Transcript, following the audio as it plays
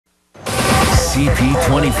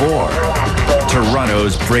CP24,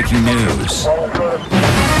 Toronto's breaking news.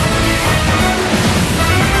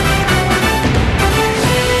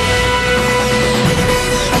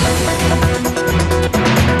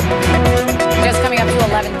 Just coming up to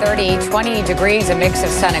 11:30, 20 degrees, a mix of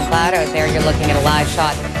sun and cloud out there. You're looking at a live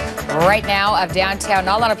shot right now of downtown.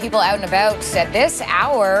 Not a lot of people out and about at this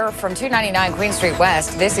hour from 299 Queen Street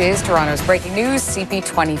West. This is Toronto's breaking news,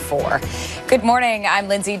 CP24. Good morning, I'm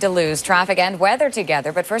Lindsay Deleuze. Traffic and weather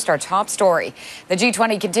together, but first our top story. The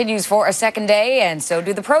G20 continues for a second day, and so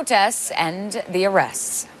do the protests and the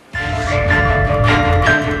arrests.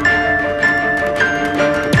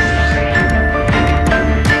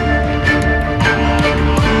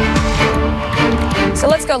 So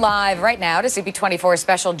let's go live right now to CP24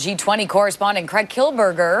 special G20 correspondent Craig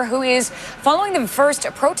Kielburger, who is following the first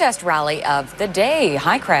protest rally of the day.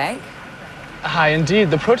 Hi, Craig. Hi,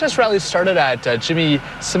 indeed. The protest rally started at Jimmy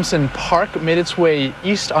Simpson Park, made its way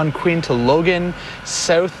east on Queen to Logan,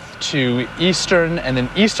 south to Eastern, and then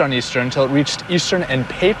east on Eastern until it reached Eastern and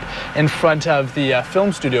Pape in front of the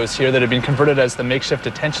film studios here that had been converted as the makeshift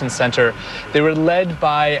detention center. They were led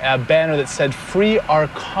by a banner that said, "Free our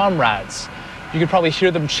comrades." You could probably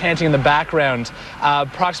hear them chanting in the background.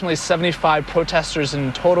 Approximately 75 protesters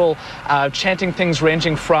in total, chanting things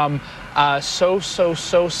ranging from so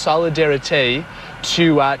solidarité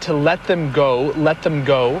to let them go, let them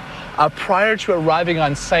go. Prior to arriving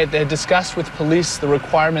on site, they had discussed with police the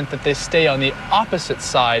requirement that they stay on the opposite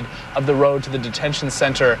side of the road to the detention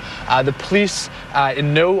center. The police,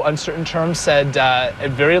 in no uncertain terms, said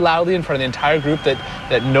very loudly in front of the entire group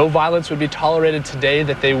that no violence would be tolerated today,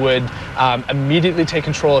 that they would immediately take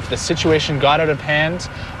control if the situation got out of hand.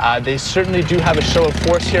 They certainly do have a show of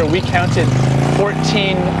force here. We counted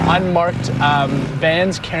 14 unmarked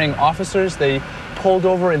vans carrying officers. They pulled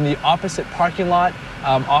over in the opposite parking lot.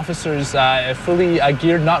 Officers fully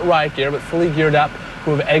geared, not riot gear, but fully geared up, who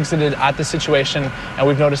have exited at the situation, and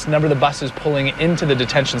we've noticed a number of the buses pulling into the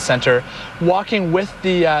detention center. Walking with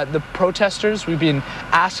the protesters, we've been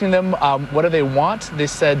asking them what do they want. They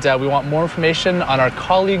said, we want more information on our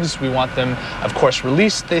colleagues. We want them, of course,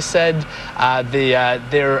 released, they said.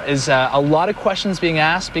 There is a lot of questions being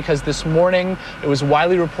asked because this morning it was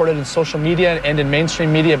widely reported in social media and in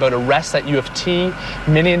mainstream media about arrests at U of T.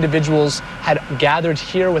 Many individuals had gathered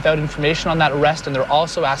here without information on that arrest, and they're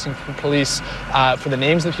also asking for police for the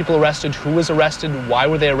names of the people arrested, who was arrested, why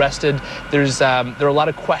were they arrested. There are a lot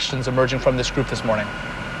of questions emerging from this group this morning.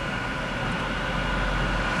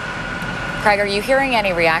 Craig, are you hearing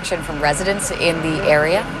any reaction from residents in the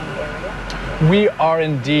area? We are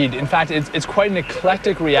indeed. In fact, it's quite an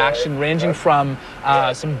eclectic reaction, ranging from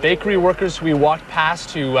some bakery workers who we walked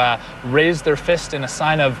past who raised their fist in a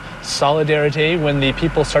sign of solidarity when the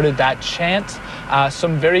people started that chant.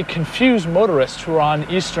 Some very confused motorists who were on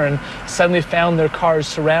Eastern suddenly found their cars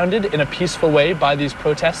surrounded in a peaceful way by these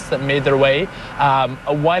protests that made their way.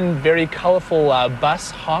 One very colorful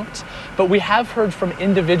bus honked. But we have heard from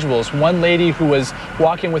individuals. One lady who was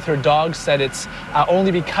walking with her dog said it's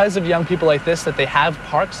only because of young people like this that they have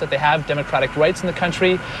parks, that they have democratic rights in the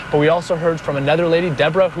country. But we also heard from another lady,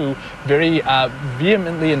 Deborah, who very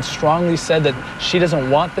vehemently and strongly said that she doesn't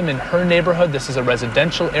want them in her neighborhood. This is a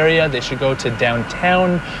residential area. They should go to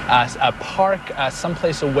downtown, a park,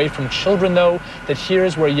 someplace away from children, though, that here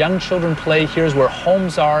is where young children play, here's where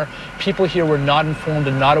homes are. People here were not informed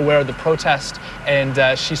and not aware of the protest,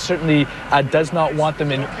 and she certainly does not want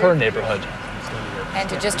them in her neighborhood. And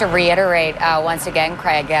just to reiterate once again,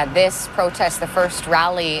 Craig, this protest, the first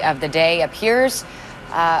rally of the day, appears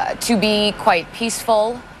to be quite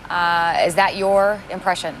peaceful. Is that your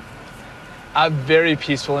impression? Very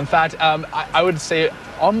peaceful. In fact, I would say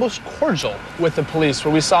almost cordial with the police,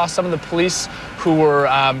 where we saw some of the police who were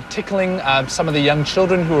tickling some of the young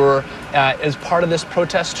children who were, as part of this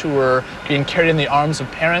protest, who were being carried in the arms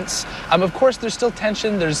of parents. Of course, there's still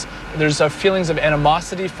tension. There's feelings of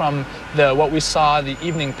animosity from what we saw the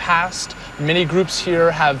evening past. Many groups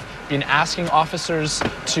here have been asking officers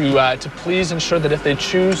to please ensure that if they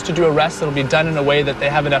choose to do arrests, it'll be done in a way that they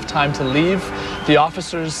have enough time to leave. The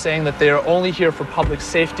officers saying that they are only here for public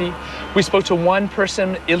safety. We spoke to one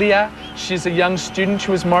person, Ilya. She's a young student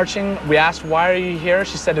who was marching. We asked, why are you here?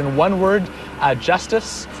 She said in one word,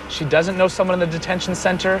 justice. She doesn't know someone in the detention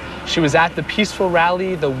center. She was at the peaceful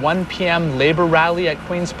rally, the 1 p.m. labor rally at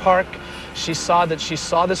Queen's Park. She saw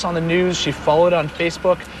this on the news. She followed on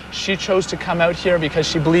Facebook. She chose to come out here because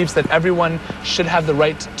she believes that everyone should have the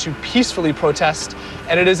right to peacefully protest.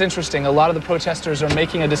 And it is interesting, a lot of the protesters are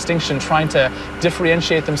making a distinction, trying to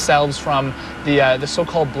differentiate themselves from the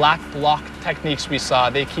so-called black bloc techniques we saw.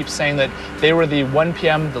 They keep saying that they were the 1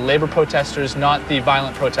 p.m., the labor protesters, not the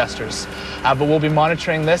violent protesters. But we'll be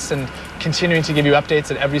monitoring this and continuing to give you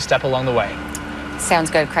updates at every step along the way.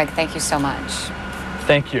 Sounds good, Craig. Thank you so much.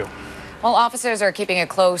 Thank you. Well, officers are keeping a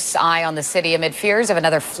close eye on the city amid fears of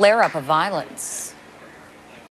another flare-up of violence.